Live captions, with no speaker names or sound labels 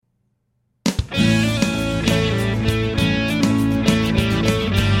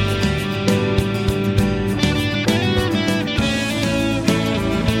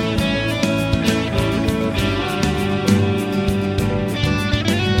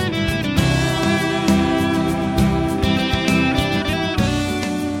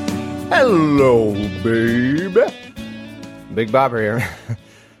Hello, baby. Big Bopper here.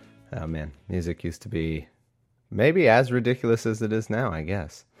 Oh, man. Music used to be maybe as ridiculous as it is now, I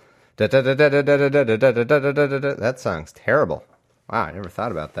guess. That song's terrible. Wow, I never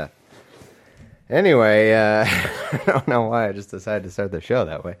thought about that. Anyway, I don't know why I just decided to start the show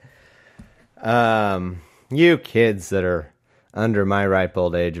that way. You kids that are under my ripe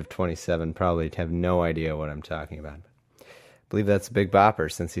old age of 27 probably have no idea what I'm talking about. I believe that's Big Bopper,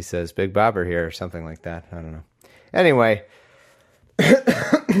 since he says Big Bopper here or something like that. I don't know. Anyway,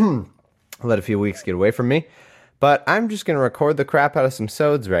 let a few weeks get away from me. But I'm just going to record the crap out of some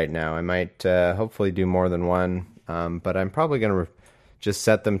sods right now. I might hopefully do more than one. But I'm probably going to just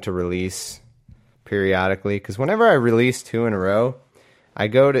set them to release periodically. Because whenever I release two in a row, I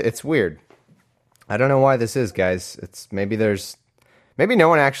go to... It's weird. I don't know why this is, guys. It's maybe no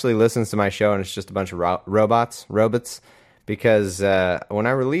one actually listens to my show and it's just a bunch of robots. Because when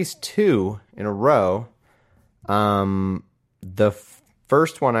I release two in a row, the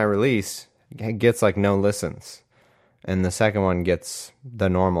first one I release gets like no listens, and the second one gets the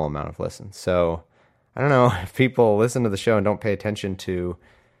normal amount of listens. So I don't know if people listen to the show and don't pay attention to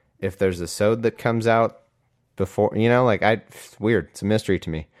if there's a sode that comes out before, it's weird. It's a mystery to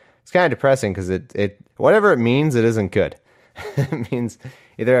me. It's kind of depressing because it whatever it means, it isn't good. It means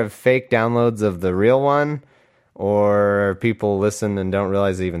either I have fake downloads of the real one, or people listen and don't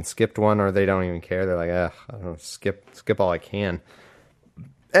realize they even skipped one, or they don't even care. They're like, I don't know, skip all I can.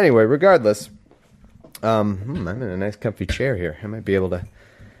 Anyway, regardless, I'm in a nice comfy chair here. I might be able to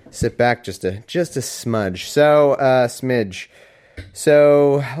sit back just a smudge. So, smidge.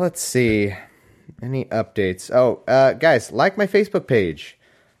 So, let's see. Any updates? Oh, guys, like my Facebook page.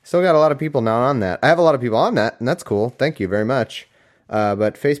 Still got a lot of people not on that. I have a lot of people on that, and that's cool. Thank you very much.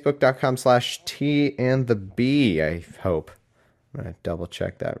 But facebook.com/T&the-B, I hope. I'm going to double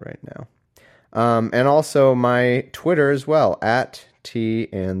check that right now. And also my Twitter as well,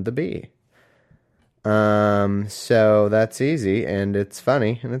 @T&the-B. So that's easy, and it's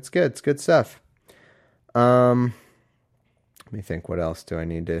funny, and it's good. It's good stuff. Let me think, what else do I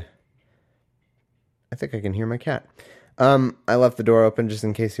need to... I think I can hear my cat. I left the door open just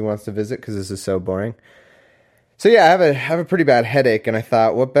in case he wants to visit, because this is so boring. So yeah, I have a pretty bad headache, and I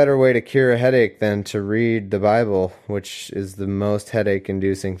thought, what better way to cure a headache than to read the Bible, which is the most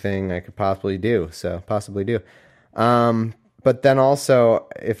headache-inducing thing I could possibly do. But then also,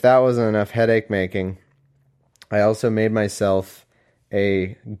 if that wasn't enough headache-making, I also made myself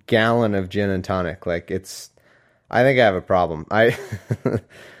a gallon of gin and tonic. I think I have a problem. I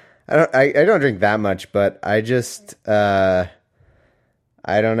don't drink that much, but I just...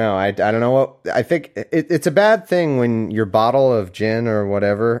 I don't know. I don't know what... I think it's a bad thing when your bottle of gin or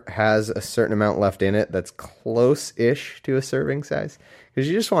whatever has a certain amount left in it that's close-ish to a serving size. Because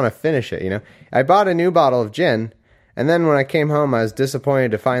you just want to finish it, I bought a new bottle of gin, and then when I came home, I was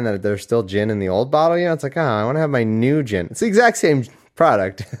disappointed to find that there's still gin in the old bottle. It's like, I want to have my new gin. It's the exact same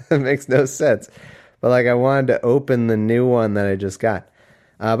product. It makes no sense. But I wanted to open the new one that I just got.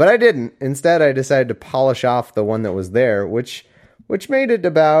 But I didn't. Instead, I decided to polish off the one that was there, which made it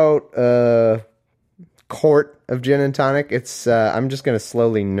about a quart of gin and tonic. It's I'm just going to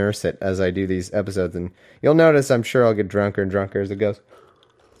slowly nurse it as I do these episodes, and you'll notice I'm sure I'll get drunker and drunker as it goes.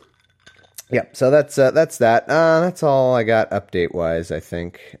 Yep, so that's that. That's all I got update-wise, I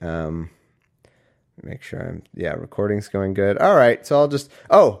think. Make sure recording's going good. All right, so I'll just...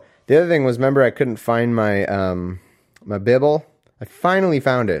 Oh, the other thing was, remember I couldn't find my my Bible? I finally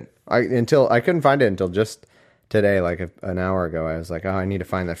found it. I couldn't find it until just... today, an hour ago. I was like, I need to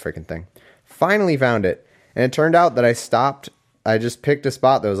find that freaking thing. Finally found it. And it turned out that I just picked a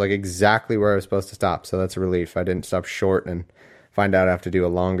spot that was exactly where I was supposed to stop. So that's a relief. I didn't stop short and find out I have to do a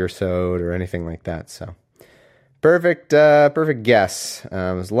longer sode or anything like that. So perfect guess.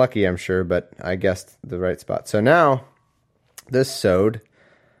 I was lucky, I'm sure, but I guessed the right spot. So now this sode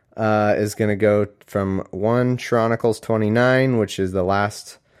is going to go from 1 Chronicles 29, which is the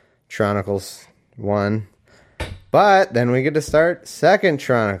last Chronicles one. But then we get to start 2nd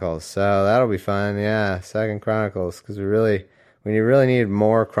Chronicles, so that'll be fun. Yeah, 2nd Chronicles, because we really need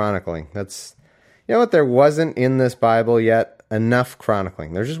more chronicling. That's, what, there wasn't in this Bible yet enough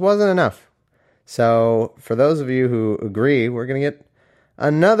chronicling. There just wasn't enough. So for those of you who agree, we're going to get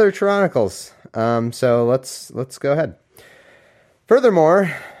another Chronicles. So let's go ahead.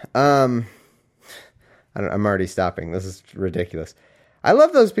 Furthermore, I'm already stopping. This is ridiculous. I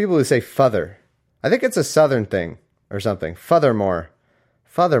love those people who say "further." I think it's a Southern thing or something. Furthermore.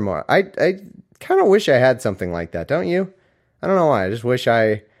 I kind of wish I had something like that, don't you? I don't know why. I just wish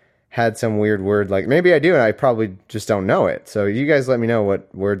I had some weird word. Like, maybe I do, and I probably just don't know it. So you guys let me know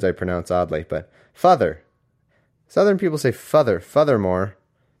what words I pronounce oddly. But further. Southern people say furthermore.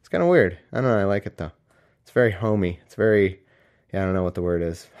 It's kind of weird. I don't know. I like it, though. It's very homey. It's very, I don't know what the word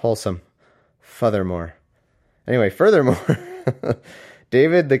is. Wholesome. Furthermore. Anyway, furthermore,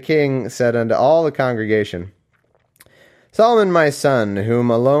 David the king said unto all the congregation, Solomon my son, whom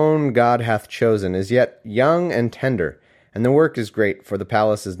alone God hath chosen, is yet young and tender, and the work is great, for the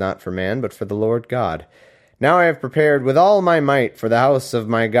palace is not for man, but for the Lord God. Now I have prepared with all my might for the house of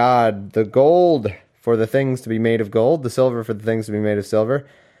my God the gold for the things to be made of gold, the silver for the things to be made of silver.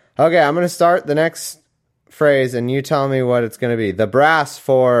 Okay, I'm going to start the next phrase, and you tell me what it's going to be. The brass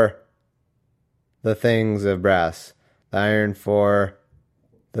for the things of brass. The iron for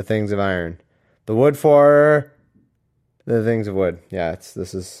the things of iron. The wood for the things of wood. Yeah,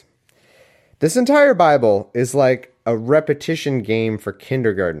 this entire Bible is like a repetition game for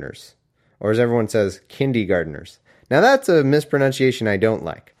kindergartners. Or as everyone says, kindergartners. Now that's a mispronunciation I don't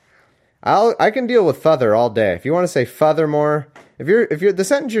like. I can deal with further all day. If you want to say furthermore, if you're the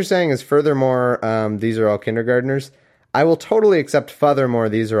sentence you're saying is furthermore, these are all kindergartners, I will totally accept furthermore,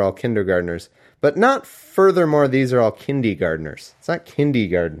 these are all kindergartners. But not furthermore, these are all kindergartners. It's not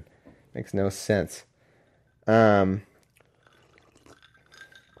kindergarten. Makes no sense. What?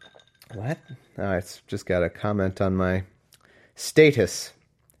 Oh, it's just got a comment on my status.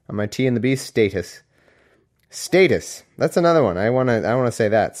 On my T and the B status. Status. That's another one. I wanna say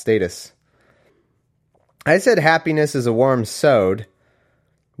that. Status. I said happiness is a warm sod,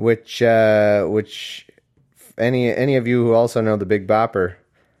 which any of you who also know the Big Bopper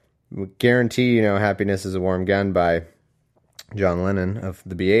guarantee happiness is a warm gun by John Lennon of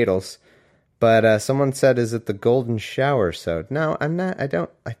the Beatles. But someone said, is it the golden shower sod? No, I'm not.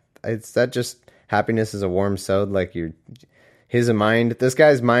 It's that just happiness is a warm sod, like this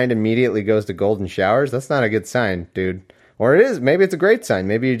guy's mind immediately goes to golden showers. That's not a good sign, dude. Or it is. Maybe it's a great sign.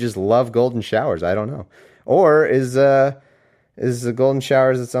 Maybe you just love golden showers. I don't know. Or is the golden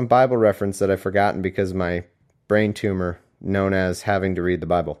showers some Bible reference that I've forgotten because of my brain tumor known as having to read the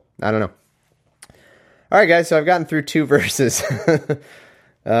Bible? I don't know. All right, guys. So I've gotten through 2 verses.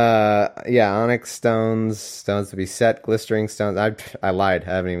 Onyx stones to be set, glistering stones. I lied.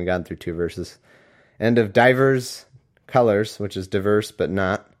 I haven't even gotten through 2 verses. And of divers colors, which is diverse but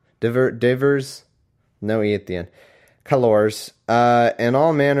not divers, no e at the end. Colors, and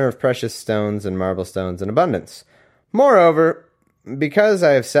all manner of precious stones and marble stones in abundance. Moreover, because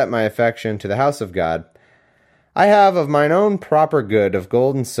I have set my affection to the house of God, I have of mine own proper good of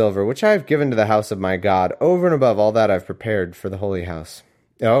gold and silver, which I have given to the house of my God, over and above all that I've prepared for the holy house.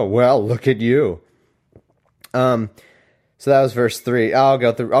 Oh, well, look at you. So that was verse 3. I'll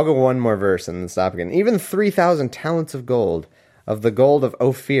go one more verse and then stop again. Even 3,000 talents of gold, of the gold of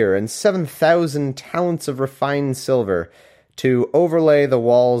Ophir, and 7,000 talents of refined silver, to overlay the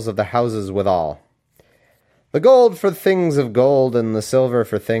walls of the houses withal. The gold for things of gold, and the silver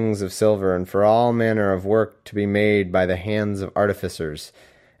for things of silver, and for all manner of work to be made by the hands of artificers.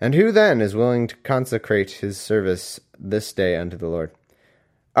 And who then is willing to consecrate his service this day unto the Lord?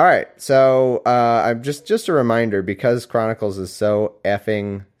 All right, so I'm just a reminder, because Chronicles is so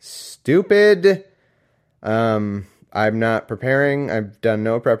effing stupid. I'm not preparing. I've done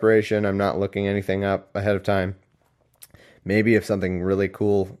no preparation. I'm not looking anything up ahead of time. Maybe if something really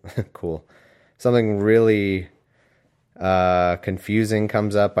something really confusing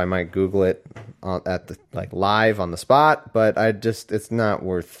comes up, I might Google it live on the spot. But it's not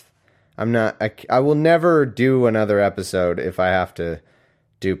worth. I will never do another episode if I have to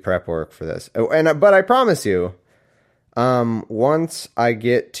do prep work for this. But I promise you, once I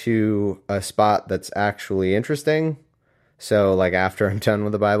get to a spot that's actually interesting, so like after I'm done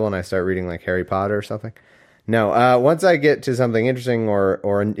with the Bible and I start reading like Harry Potter or something. No, once I get to something interesting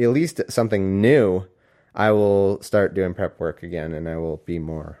or at least something new, I will start doing prep work again, and I will be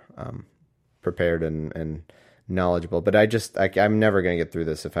more prepared and knowledgeable. But I'm never going to get through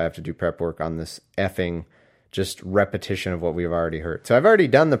this if I have to do prep work on this effing just repetition of what we've already heard. So I've already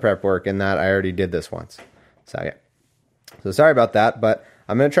done the prep work in that I already did this once. So yeah. So sorry about that, but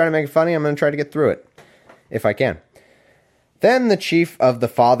I'm going to try to make it funny. I'm going to try to get through it, if I can. Then the chief of the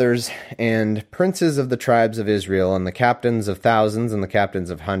fathers and princes of the tribes of Israel, and the captains of thousands and the captains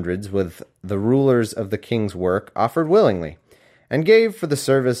of hundreds, with the rulers of the king's work, offered willingly, and gave for the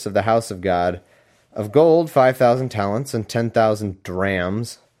service of the house of God of gold 5,000 talents and 10,000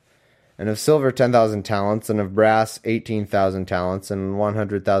 drams, and of silver 10,000 talents, and of brass 18,000 talents, and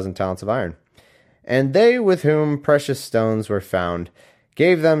 100,000 talents of iron. And they with whom precious stones were found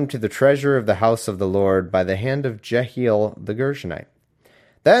gave them to the treasure of the house of the Lord by the hand of Jehiel the Gershonite.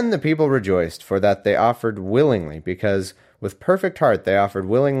 Then the people rejoiced, for that they offered willingly, because with perfect heart they offered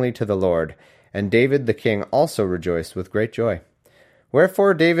willingly to the Lord. And David the king also rejoiced with great joy.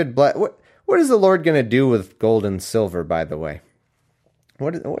 Wherefore David blessed... What is the Lord going to do with gold and silver, by the way?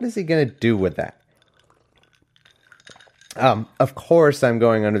 What is he going to do with that? Of course, I'm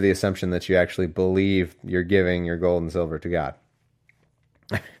going under the assumption that you actually believe you're giving your gold and silver to God.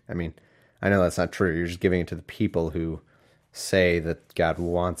 I mean, I know that's not true. You're just giving it to the people who say that God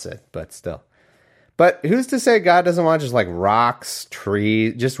wants it, but still. But who's to say God doesn't want just like rocks,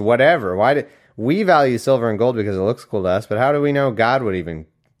 trees, just whatever? We value silver and gold because it looks cool to us, but how do we know God would even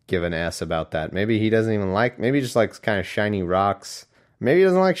give an S about that? Maybe he doesn't even maybe he just likes kind of shiny rocks. Maybe he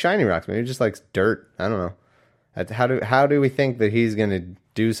doesn't like shiny rocks. Maybe he just likes dirt. I don't know. How do we think that he's going to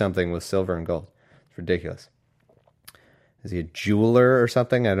do something with silver and gold? It's ridiculous. Is he a jeweler or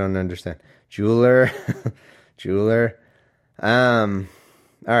something? I don't understand. Jeweler. All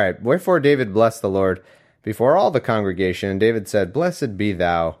right. Wherefore David blessed the Lord before all the congregation, and David said, Blessed be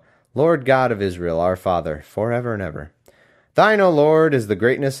thou, Lord God of Israel, our Father, forever and ever. Thine, O Lord, is the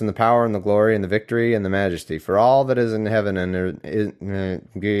greatness and the power and the glory and the victory and the majesty. For all that is in heaven and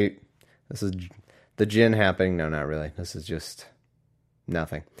this is the jinn happening. No, not really. This is just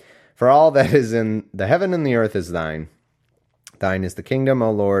nothing. For all that is in the heaven and the earth is thine. Thine is the kingdom, O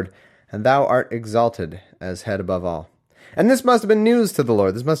Lord, and thou art exalted as head above all. And this must have been news to the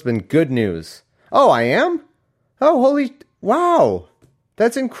Lord. This must have been good news. Oh, I am? Oh, wow.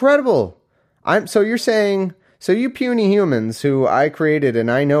 That's incredible. So you're saying, so you puny humans who I created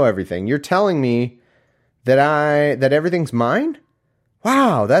and I know everything, you're telling me that everything's mine?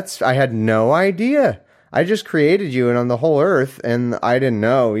 Wow, I had no idea. I just created you and on the whole earth, and I didn't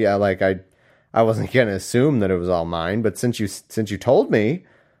know. Yeah, like I wasn't going to assume that it was all mine, but since you told me,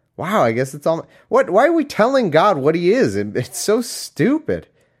 wow, I guess it's all... Why are we telling God what he is? It's so stupid.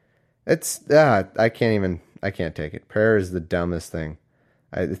 I can't take it. Prayer is the dumbest thing.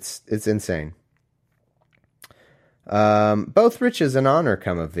 It's insane. Both riches and honor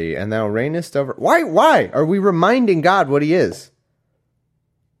come of thee, and thou reignest over... Why are we reminding God what he is?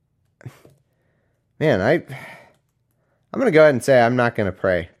 Man, I'm going to go ahead and say I'm not going to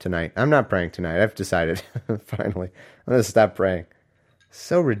pray tonight. I'm not praying tonight. I've decided, finally. I'm going to stop praying.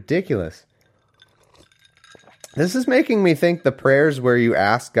 So ridiculous. This is making me think the prayers where you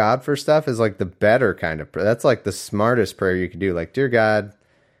ask God for stuff is like the better kind of prayer. That's like the smartest prayer you could do. Like, Dear God,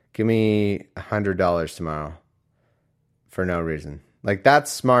 give me $100 tomorrow for no reason. Like,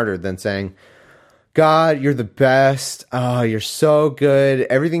 that's smarter than saying, God, you're the best. Oh, you're so good.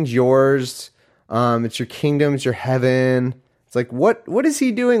 Everything's yours. It's your kingdom. It's your heaven. It's like, what is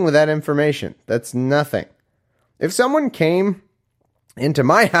he doing with that information? That's nothing. If someone came into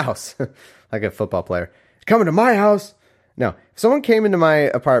my house, like a football player, coming to my house. No, if someone came into my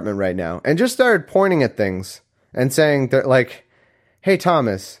apartment right now and just started pointing at things and saying that, like, hey,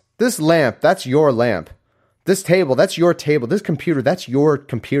 Thomas, this lamp, that's your lamp. This table, that's your table. This computer, that's your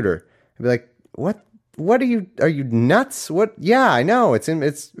computer. I'd be like, what are you nuts? What? Yeah, I know. It's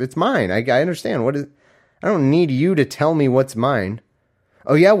mine. I understand. I don't need you to tell me what's mine.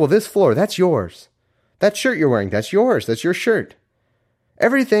 Oh yeah, well, this floor, that's yours. That shirt you're wearing, that's yours. That's your shirt.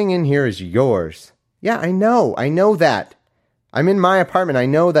 Everything in here is yours. Yeah, I know that. I'm in my apartment. I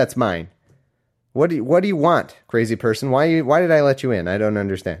know that's mine. What do you want, crazy person? Why did I let you in? I don't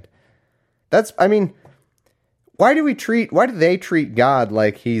understand. Why do they treat God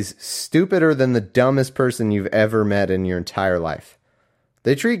like he's stupider than the dumbest person you've ever met in your entire life?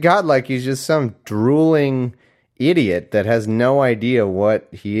 They treat God like he's just some drooling idiot that has no idea what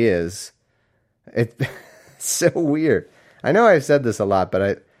he is. It's so weird. I know I've said this a lot, but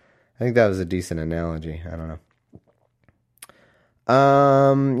I think that was a decent analogy. I don't know.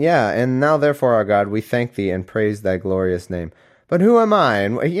 Yeah, and now therefore, our God, we thank thee and praise thy glorious name. But who am I?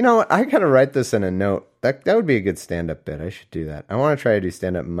 And you know what? I gotta write this in a note. That would be a good stand-up bit. I should do that. I want to try to do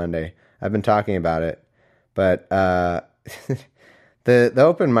stand-up Monday. I've been talking about it, but the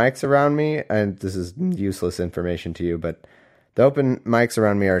open mics around me, and this is useless information to you, but the open mics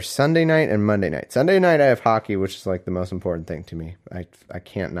around me are Sunday night and Monday night. Sunday night I have hockey, which is like the most important thing to me. I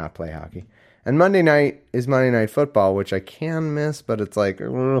can't not play hockey. And Monday night is Monday Night Football, which I can miss, but it's like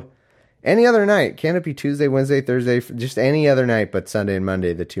any other night. Can't it be Tuesday, Wednesday, Thursday? Just any other night, but Sunday and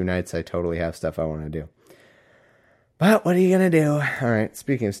Monday, the 2 nights I totally have stuff I want to do. But what are you going to do? All right,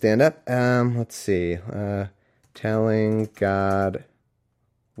 speaking of stand-up, let's see. Telling God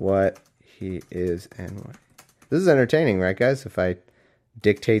what he is and what... This is entertaining, right, guys? If I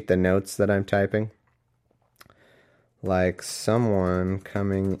dictate the notes that I'm typing. Like someone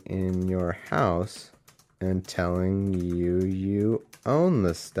coming in your house and telling you own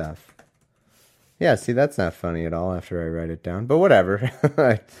the stuff. Yeah, see, that's not funny at all after I write it down. But whatever.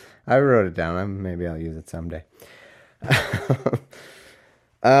 I wrote it down. Maybe I'll use it someday.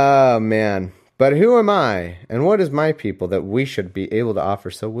 Oh, man. But who am I, and what is my people, that we should be able to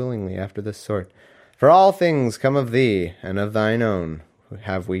offer so willingly after this sort? For all things come of thee, and of thine own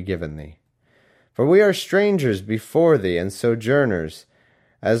have we given thee. For we are strangers before thee, and sojourners,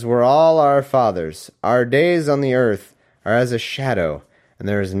 as were all our fathers. Our days on the earth are as a shadow, and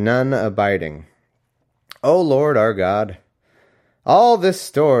there is none abiding. O Lord our God, all this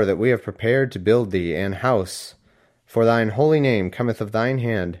store that we have prepared to build thee an house for thine holy name cometh of thine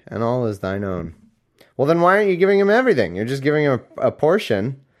hand, and all is thine own. Well, then why aren't you giving him everything? You're just giving him a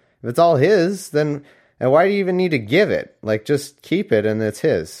portion. If it's all his, then why do you even need to give it? Like, just keep it and it's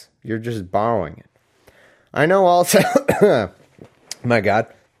his. You're just borrowing it. I know also, my God,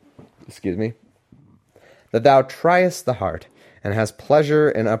 excuse me, that thou triest the heart, and hast pleasure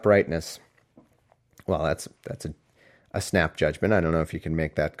in uprightness. Well, that's a snap judgment. I don't know if you can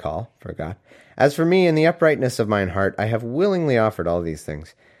make that call for God. As for me, in the uprightness of mine heart, I have willingly offered all these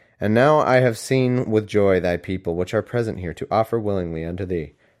things. And now I have seen with joy thy people, which are present here, to offer willingly unto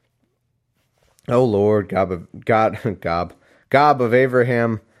thee. O Lord, God of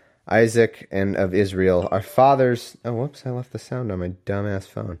Abraham, Isaac, and of Israel, our fathers... Oh, whoops, I left the sound on my dumbass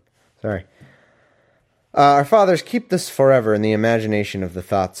phone. Sorry. Our fathers, keep this forever in the imagination of the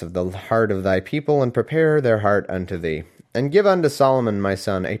thoughts of the heart of thy people, and prepare their heart unto thee. And give unto Solomon my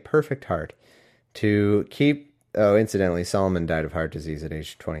son a perfect heart, to keep... Oh, incidentally, Solomon died of heart disease at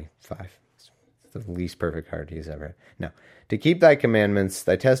age 25. It's the least perfect heart he's ever had. No. To keep thy commandments,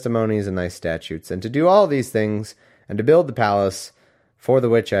 thy testimonies, and thy statutes, and to do all these things, and to build the palace for the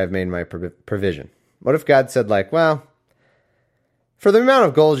which I have made my provision. What if God said, like, well, for the amount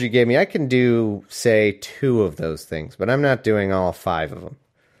of gold you gave me, I can do, say, 2 of those things, but I'm not doing all 5 of them.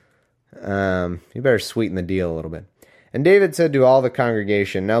 You better sweeten the deal a little bit. And David said to all the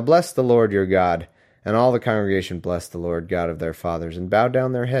congregation, Now bless the Lord your God. And all the congregation blessed the Lord God of their fathers, and bowed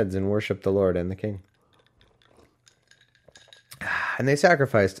down their heads and worshipped the Lord and the king. And they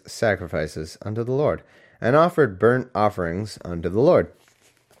sacrificed sacrifices unto the Lord, and offered burnt offerings unto the Lord.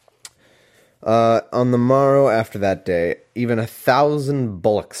 On the morrow after that day, even 1,000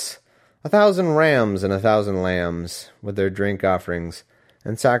 bullocks, 1,000 rams, and 1,000 lambs, with their drink offerings,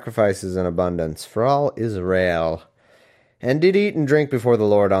 and sacrifices in abundance, for all Israel. And did eat and drink before the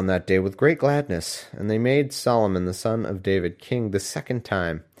Lord on that day with great gladness. And they made Solomon the son of David king the second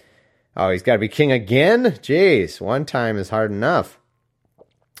time. Oh, he's got to be king again? Jeez, one time is hard enough.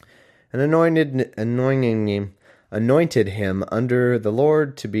 And anointed him under the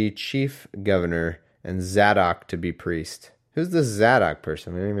Lord to be chief governor, and Zadok to be priest. Who's this Zadok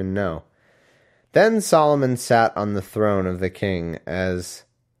person? We don't even know. Then Solomon sat on the throne of the king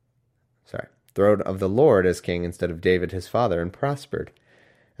throne of the Lord as king instead of David his father, and prospered.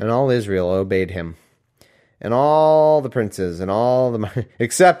 And all Israel obeyed him. And all the princes, and all the...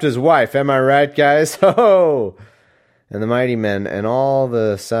 except his wife, am I right, guys? Ho! And the mighty men, and all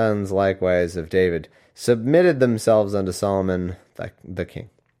the sons likewise of David, submitted themselves unto Solomon the king.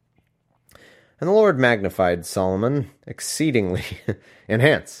 And the Lord magnified Solomon exceedingly.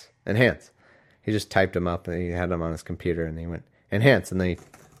 Enhance. He just typed them up, and he had them on his computer, and he went, enhance, and then he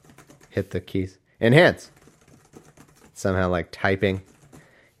hit the keys. Enhance. Somehow like typing.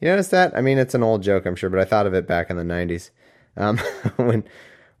 You notice that? I mean, it's an old joke, I'm sure, but I thought of it back in the 90s.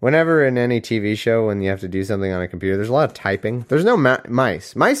 Whenever in any TV show, when you have to do something on a computer, there's a lot of typing. There's no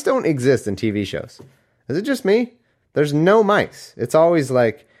mice. Mice don't exist in TV shows. Is it just me? There's no mice. It's always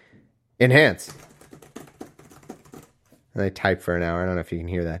like, enhance. And they type for an hour. I don't know if you can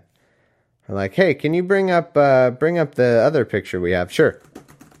hear that. They're like, hey, can you bring up the other picture we have? Sure.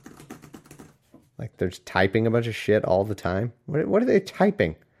 Like, they're just typing a bunch of shit all the time. What are they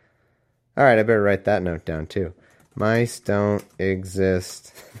typing? All right, I better write that note down, too. Mice don't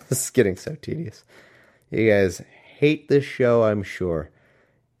exist. This is getting so tedious. You guys hate this show, I'm sure,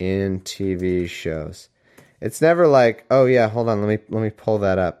 in TV shows. It's never like, oh, yeah, hold on, let me pull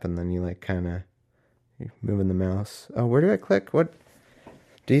that up, and then you, like, kind of moving the mouse. Oh, where do I click? What?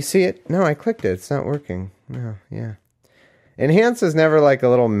 Do you see it? No, I clicked it. It's not working. No, yeah. Enhance is never like a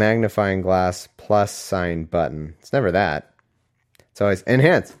little magnifying glass plus sign button. It's never that. It's always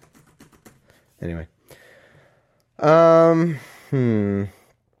enhance. Anyway. What am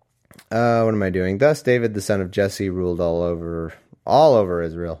I doing? Thus David the son of Jesse ruled all over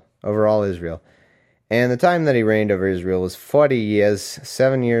Israel, over all Israel. And the time that he reigned over Israel was 40 years.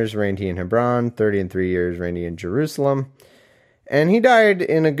 7 years reigned he in Hebron, 33 years reigned he in Jerusalem. And he died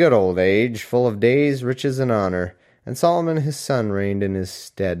in a good old age, full of days, riches, and honor. and Solomon his son reigned in his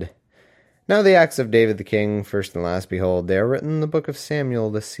stead. Now the acts of David the king, first and last, behold, they are written in the book of Samuel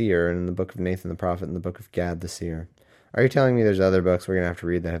the seer, and in the book of Nathan the prophet, and the book of Gad the seer. Are you telling me there's other books we're going to have to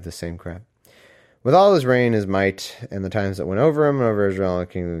read that have the same crap? With all his reign, his might, and the times that went over him, and over Israel and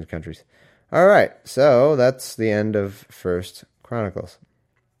the kingdoms and countries. All right, so that's the end of First Chronicles.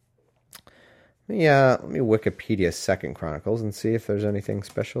 Let me Wikipedia Second Chronicles and see if there's anything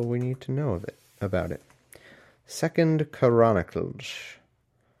special we need to know about it. Second Chronicles.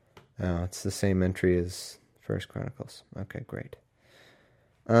 Oh, it's the same entry as First Chronicles. Okay, great.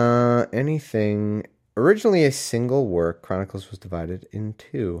 Anything... Originally a single work, Chronicles was divided in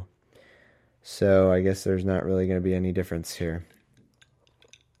two. So I guess there's not really going to be any difference here.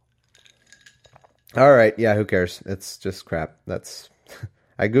 Alright, yeah, who cares? It's just crap. That's...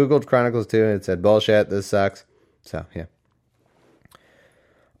 I googled Chronicles 2 and it said, bullshit, this sucks. So, yeah.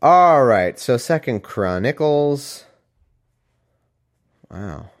 Alright, so Second Chronicles...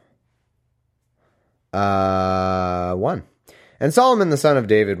 Wow. 1. And Solomon the son of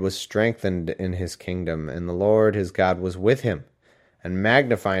David was strengthened in his kingdom, and the Lord his God was with him, and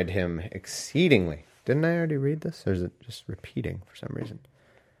magnified him exceedingly. Didn't I already read this, or is it just repeating for some reason?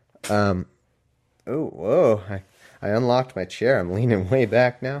 I unlocked my chair. I'm leaning way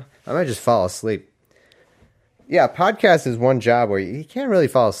back now. I might just fall asleep. Yeah, podcast is one job where you can't really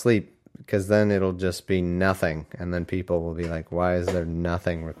fall asleep, because then it'll just be nothing, and then people will be like, why is there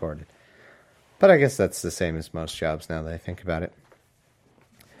nothing recorded? But I guess that's the same as most jobs now that I think about it.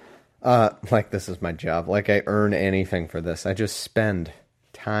 Like this is my job. Like I earn anything for this. I just spend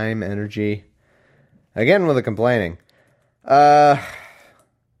time, energy. Again with the complaining. You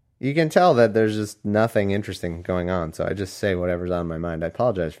can tell that there's just nothing interesting going on, so I just say whatever's on my mind. I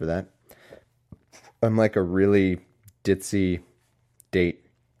apologize for that. I'm like a really ditzy date.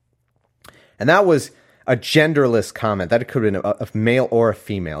 And that was a genderless comment. That could have been a male or a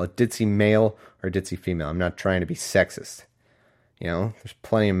female. A ditzy male or a ditzy female. I'm not trying to be sexist. You know, there's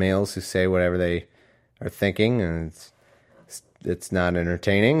plenty of males who say whatever they are thinking, and it's not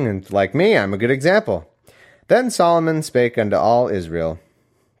entertaining. And like me, I'm a good example. Then Solomon spake unto all Israel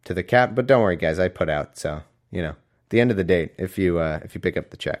to the cap. But don't worry, guys, I put out. So, you know, at the end of the day, if you pick up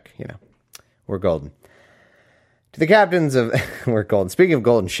the check, you know, we're golden. To the captains of... we're golden. Speaking of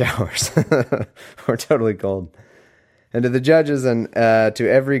golden showers, we're totally golden. And to the judges and to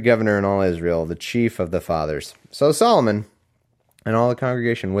every governor in all Israel, the chief of the fathers. So Solomon, and all the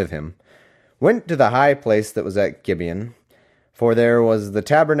congregation with him, went to the high place that was at Gibeon, for there was the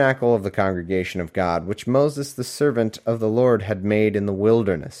tabernacle of the congregation of God, which Moses the servant of the Lord had made in the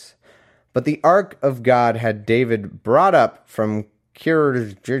wilderness. But the ark of God had David brought up from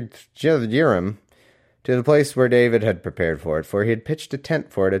Kiriath-Jearim, to the place where David had prepared for it, for he had pitched a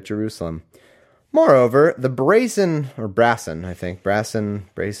tent for it at Jerusalem. Moreover, the brazen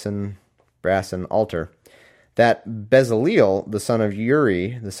altar, that Bezaleel, the son of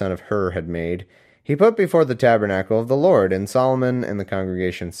Uri, the son of Hur, had made, he put before the tabernacle of the Lord, and Solomon and the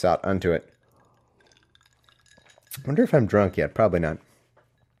congregation sought unto it. I wonder if I'm drunk yet. Probably not.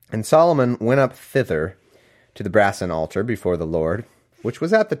 And Solomon went up thither to the brazen altar before the Lord, which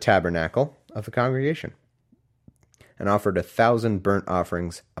was at the tabernacle of the congregation, and offered 1,000 burnt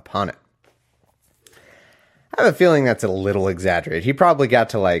offerings upon it. I have a feeling that's a little exaggerated. He probably got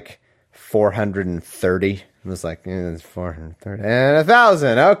to like 430. It was like, it's 430. And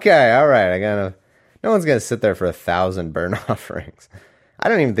 1,000. Okay, all right. No one's going to sit there for 1,000 burnt offerings. I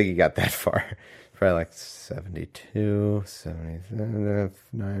don't even think he got that far. Probably like 72, 77,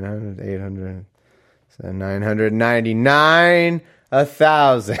 900, 800, 999,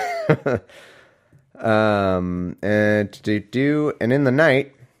 1,000. And in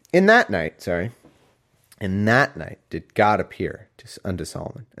that night did God appear unto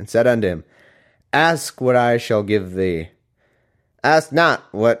Solomon, and said unto him, Ask what I shall give thee. Ask not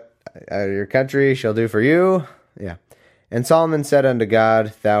what your country shall do for you. Yeah. And Solomon said unto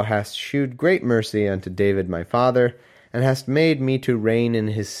God, Thou hast shewed great mercy unto David my father, and hast made me to reign in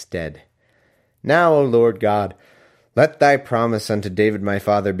his stead. Now, O Lord God, let thy promise unto David my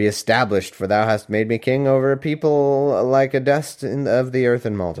father be established, for thou hast made me king over a people like a dust of the earth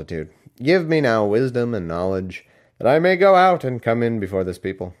in multitude. Give me now wisdom and knowledge, that I may go out and come in before this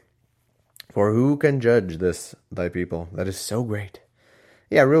people. For who can judge this thy people that is so great?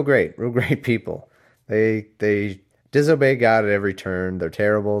 Yeah, real great people. They disobey God at every turn. They're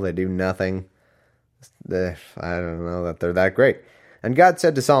terrible. They do nothing. I don't know that they're that great. And God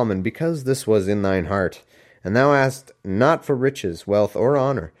said to Solomon, Because this was in thine heart, and thou asked not for riches, wealth, or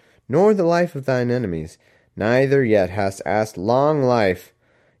honor, nor the life of thine enemies, neither yet hast asked long life.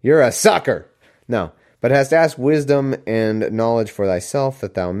 You're a sucker! No, but hast asked wisdom and knowledge for thyself,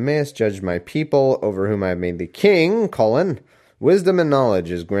 that thou mayest judge my people, over whom I have made thee king, wisdom and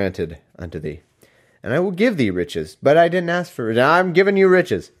knowledge is granted unto thee. And I will give thee riches, but I didn't ask for riches. I'm giving you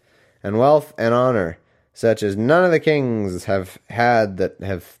riches, and wealth and honor, such as none of the kings have had that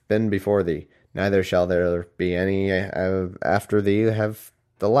have been before thee. Neither shall there be any after thee have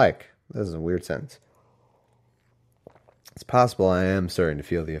the like. This is a weird sentence. It's possible I am starting to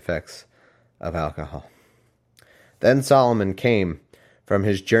feel the effects of alcohol. Then Solomon came from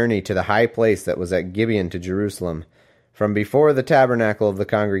his journey to the high place that was at Gibeon to Jerusalem, from before the tabernacle of the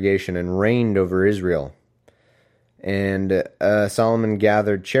congregation, and reigned over Israel. And Solomon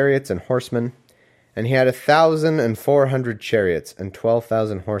gathered chariots and horsemen, and he had 1,400 chariots and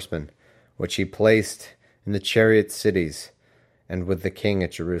 12,000 horsemen, which he placed in the chariot cities, and with the king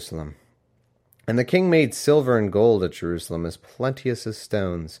at Jerusalem. And the king made silver and gold at Jerusalem as plenteous as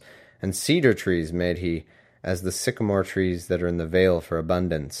stones, and cedar trees made he as the sycamore trees that are in the vale for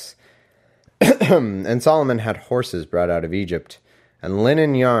abundance. And Solomon had horses brought out of Egypt, and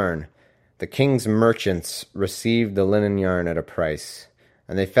linen yarn. The king's merchants received the linen yarn at a price,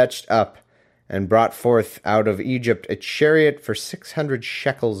 and they fetched up and brought forth out of Egypt a chariot for 600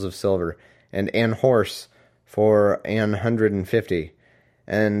 shekels of silver, and an horse for 150.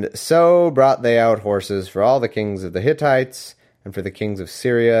 And so brought they out horses for all the kings of the Hittites, and for the kings of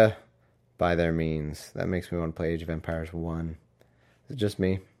Syria by their means. That makes me want to play Age of Empires 1. Is it just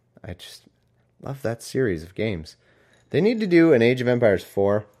me? I just love that series of games. They need to do an Age of Empires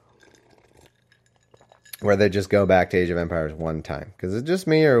 4, where they just go back to Age of Empires one time. Because is it just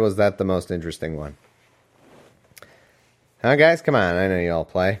me, or was that the most interesting one? Huh, guys? Come on, I know you all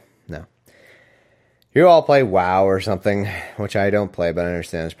play. No. You all play WoW or something, which I don't play, but I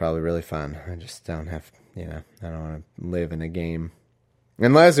understand it's probably really fun. I just don't have, I don't want to live in a game.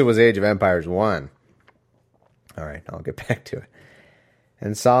 Unless it was Age of Empires 1. Alright, I'll get back to it.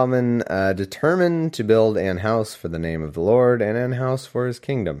 And Solomon determined to build an house for the name of the Lord, and an house for his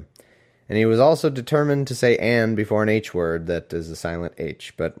kingdom. And he was also determined to say "and" before an H word that is a silent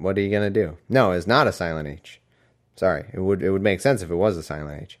H. But what are you going to do? No, it's not a silent H. Sorry, it would make sense if it was a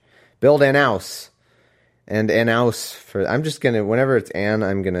silent H. Build an house. And an house for... I'm just going to... Whenever it's an,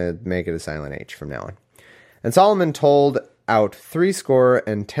 I'm going to make it a silent H from now on. And Solomon told out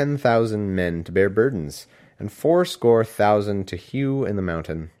 70,000 men to bear burdens, and 80,000 to hew in the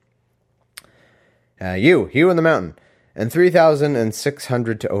mountain. Hew in the mountain. And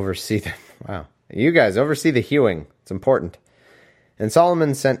 3,600 to oversee them. Wow. You guys, oversee the hewing. It's important. And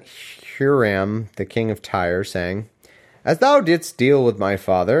Solomon sent Huram, the king of Tyre, saying, As thou didst deal with my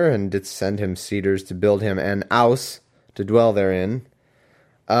father, and didst send him cedars to build him an house to dwell therein,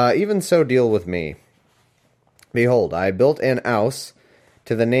 even so deal with me. Behold, I built an house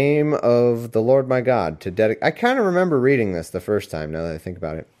to the name of the Lord my God, to dedicate... I kind of remember reading this the first time, now that I think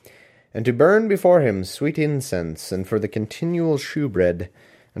about it. And to burn before him sweet incense, and for the continual shewbread,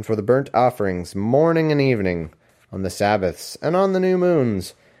 and for the burnt offerings, morning and evening, on the Sabbaths, and on the new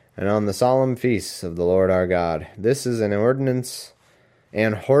moons, and on the solemn feasts of the Lord our God. This is an ordinance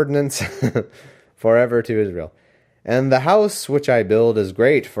forever to Israel. And the house which I build is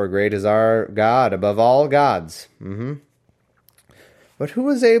great, for great is our God above all gods. But who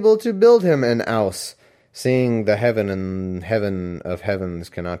is able to build him an house, seeing the heaven and heaven of heavens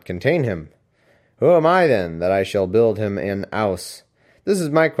cannot contain him? Who am I then, that I shall build him an house? This is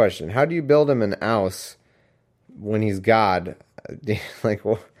my question. How do you build him an house when he's God? Like,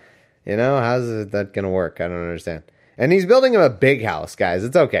 well, how's that going to work? I don't understand. And he's building him a big house, guys.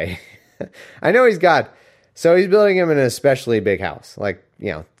 It's okay. I know he's God. So he's building him an especially big house. Like,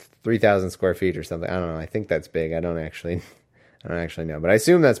 3,000 square feet or something. I don't know. I think that's big. I don't actually know. But I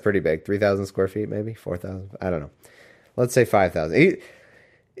assume that's pretty big. 3,000 square feet, maybe? 4,000? I don't know. Let's say 5,000.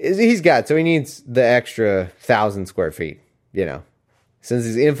 He's God, so he needs the extra 1,000 square feet, Since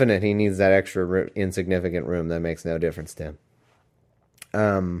he's infinite, he needs that extra insignificant room that makes no difference to him.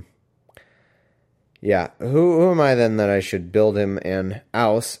 Who am I then that I should build him an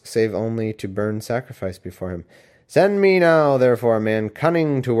house, save only to burn sacrifice before him? Send me now, therefore, a man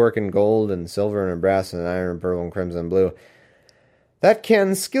cunning to work in gold and silver and brass and iron and purple and crimson and blue, that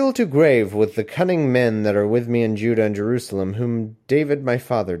can skill to grave with the cunning men that are with me in Judah and Jerusalem, whom David my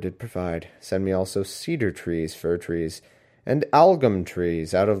father did provide. Send me also cedar trees, fir trees, and algum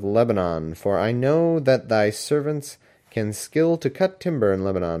trees out of Lebanon, for I know that thy servants can skill to cut timber in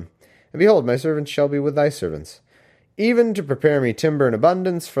Lebanon. And behold, my servants shall be with thy servants, even to prepare me timber in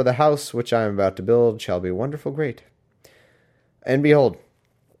abundance, for the house which I am about to build shall be wonderful great. And behold,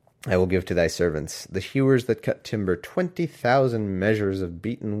 I will give to thy servants, the hewers that cut timber, 20,000 measures of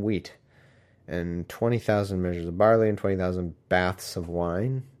beaten wheat, and 20,000 measures of barley, and 20,000 baths of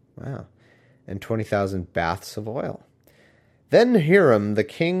wine. Wow. And 20,000 baths of oil. Then Hiram, the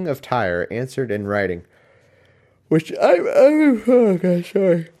king of Tyre, answered in writing, I'm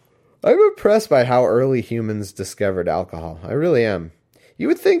impressed by how early humans discovered alcohol. I really am. You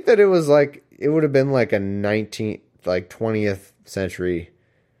would think that it would have been like a 20th century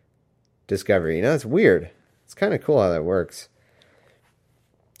discovery. It's weird. It's kind of cool how that works.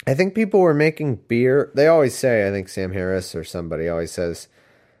 I think people were making beer. They always say, I think Sam Harris or somebody always says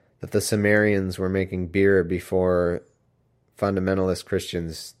that the Sumerians were making beer before fundamentalist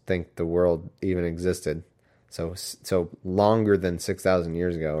Christians think the world even existed. So longer than 6,000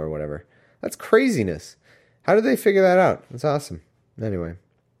 years ago or whatever. That's craziness. How did they figure that out? That's awesome. Anyway.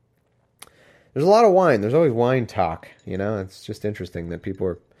 There's a lot of wine. There's always wine talk. It's just interesting that people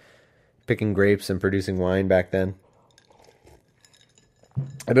were picking grapes and producing wine back then.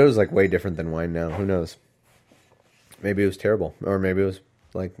 I bet it was way different than wine now. Who knows? Maybe it was terrible. Or maybe it was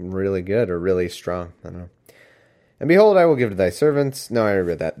really good or really strong. I don't know. And behold, I will give to thy servants. No, I already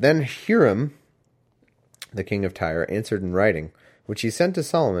read that. Then Hiram, the king of Tyre, answered in writing, which he sent to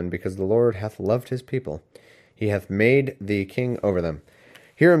Solomon, because the Lord hath loved his people. He hath made thee king over them.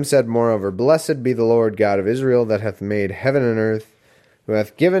 Hiram said, moreover, Blessed be the Lord God of Israel, that hath made heaven and earth, who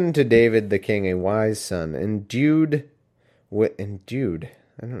hath given to David the king a wise son, endued. I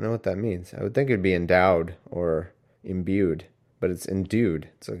don't know what that means. I would think it would be endowed or imbued, but it's endued.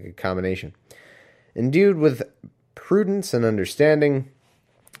 It's like a combination. Endued with prudence and understanding,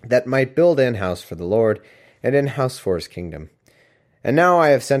 that might build an house for the Lord, and an house for his kingdom. And now I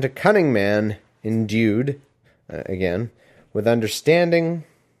have sent a cunning man, endued, again, with understanding,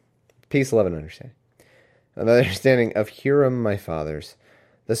 peace, love, and understanding. The understanding of Hiram my father's,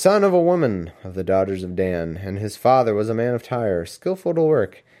 the son of a woman of the daughters of Dan, and his father was a man of Tyre, skillful to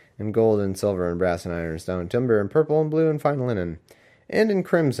work, in gold and silver and brass and iron and stone, timber and purple and blue and fine linen, and in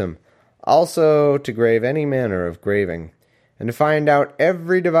crimson, also to grave any manner of graving, and to find out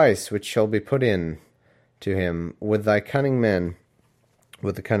every device which shall be put in to him with the cunning men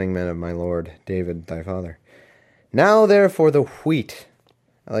of my lord David thy father. Now therefore the wheat,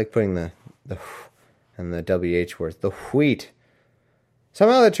 I like putting the and the WH words, the wheat.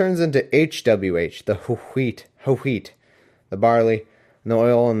 Somehow that turns into HWH, the wheat, the barley, and the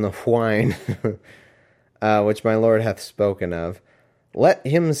oil, and the wine, which my lord hath spoken of. Let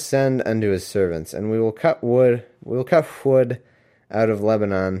him send unto his servants, and we will cut wood out of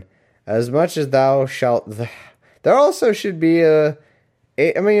Lebanon, as much as thou shalt. There also should be if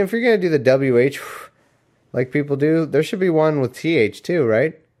you're going to do the WH like people do, there should be one with TH too,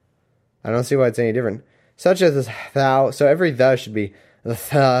 right? I don't see why it's any different. Such as thou, so every the should be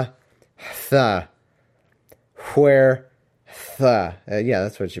the, where, the. Yeah,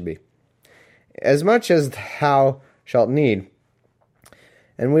 that's what it should be. As much as thou shalt need,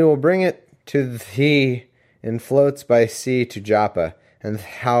 and we will bring it to thee in floats by sea to Joppa, and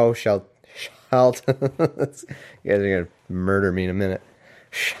thou shalt you guys are going to murder me in a minute,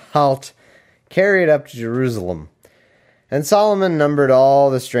 shalt carry it up to Jerusalem. And Solomon numbered all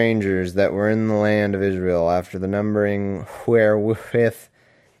the strangers that were in the land of Israel after the numbering wherewith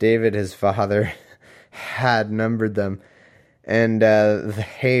David his father had numbered them. And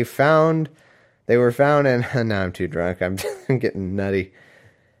they were found, and now I'm too drunk, I'm getting nutty,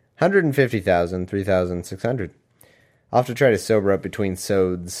 150,000, 3,600. I'll have to try to sober up between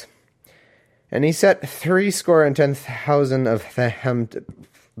sods. And he set 70,010 of them,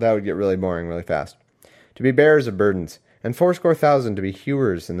 that would get really boring really fast, to be bearers of burdens, and 80,000 to be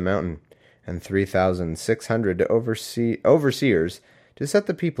hewers in the mountain, and 3,600 to overseers to set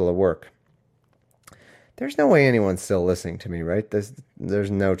the people at work. There's no way anyone's still listening to me, right?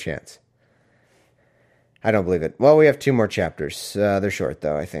 There's no chance. I don't believe it. Well, we have 2 more chapters. They're short,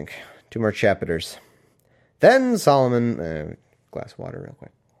 though, I think. 2 more chapters. Then Solomon... glass of water real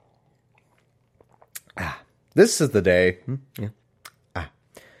quick. This is the day.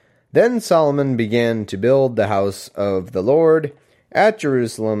 Then Solomon began to build the house of the Lord at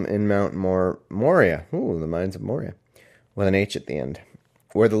Jerusalem in Mount Moriah. Ooh, the mines of Moriah. With an H at the end.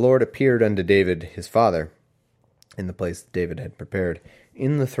 Where the Lord appeared unto David his father, in the place that David had prepared,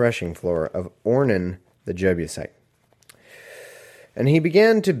 in the threshing floor of Ornan the Jebusite. And he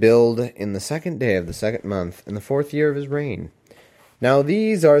began to build in the 2nd day of the 2nd month, in the 4th year of his reign. Now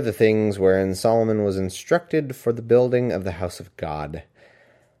these are the things wherein Solomon was instructed for the building of the house of God.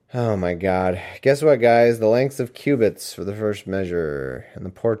 Oh my God. Guess what, guys? The lengths of cubits for the first measure. And the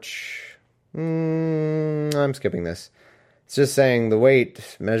porch... I'm skipping this. It's just saying the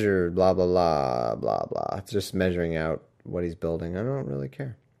weight measured, blah, blah, blah, blah, blah. It's just measuring out what he's building. I don't really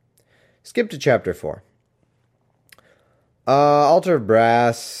care. Skip to chapter 4. Altar of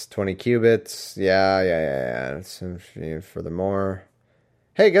brass, 20 cubits. Yeah. Furthermore.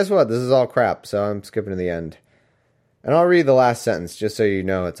 Hey, guess what? This is all crap, so I'm skipping to the end. And I'll read the last sentence, just so you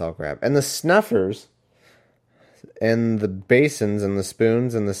know it's all crap. And the snuffers, and the basins, and the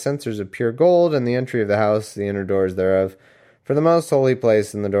spoons, and the censers of pure gold, and the entry of the house, the inner doors thereof, for the most holy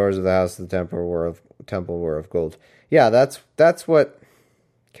place, and the doors of the house of the temple were of gold. Yeah, that's what...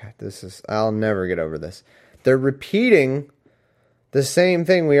 God, I'll never get over this. They're repeating the same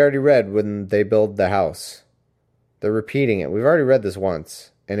thing we already read when they build the house. They're repeating it. We've already read this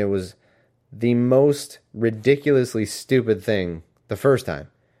once, and it was the most ridiculously stupid thing the first time.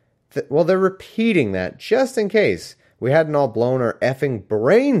 Well, they're repeating that just in case we hadn't all blown our effing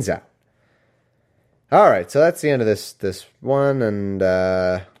brains out. All right, so that's the end of this one, and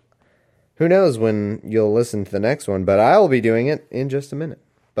who knows when you'll listen to the next one, but I'll be doing it in just a minute.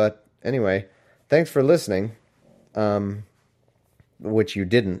 But anyway, thanks for listening, which you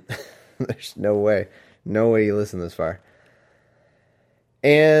didn't. There's no way you listened this far.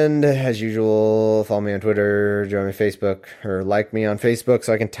 And as usual, follow me on Twitter, join me on Facebook, or like me on Facebook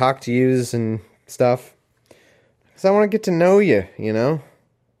so I can talk to yous and stuff. Because I want to get to know you, you know?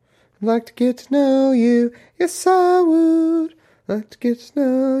 I'd like to get to know you. Yes, I would. Like to get to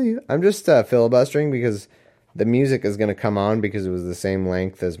know you. I'm just filibustering because the music is going to come on because it was the same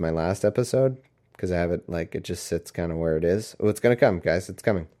length as my last episode. Because I have it, it just sits kind of where it is. Oh, it's going to come, guys. It's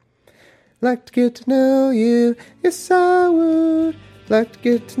coming. Like to get to know you. Yes, I would. Like to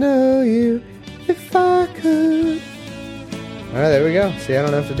get to know you if I could. All right, there we go. See, I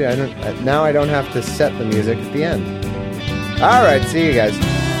don't have to do. Now I don't have to set the music at the end. All right, see you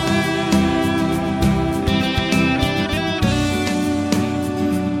guys.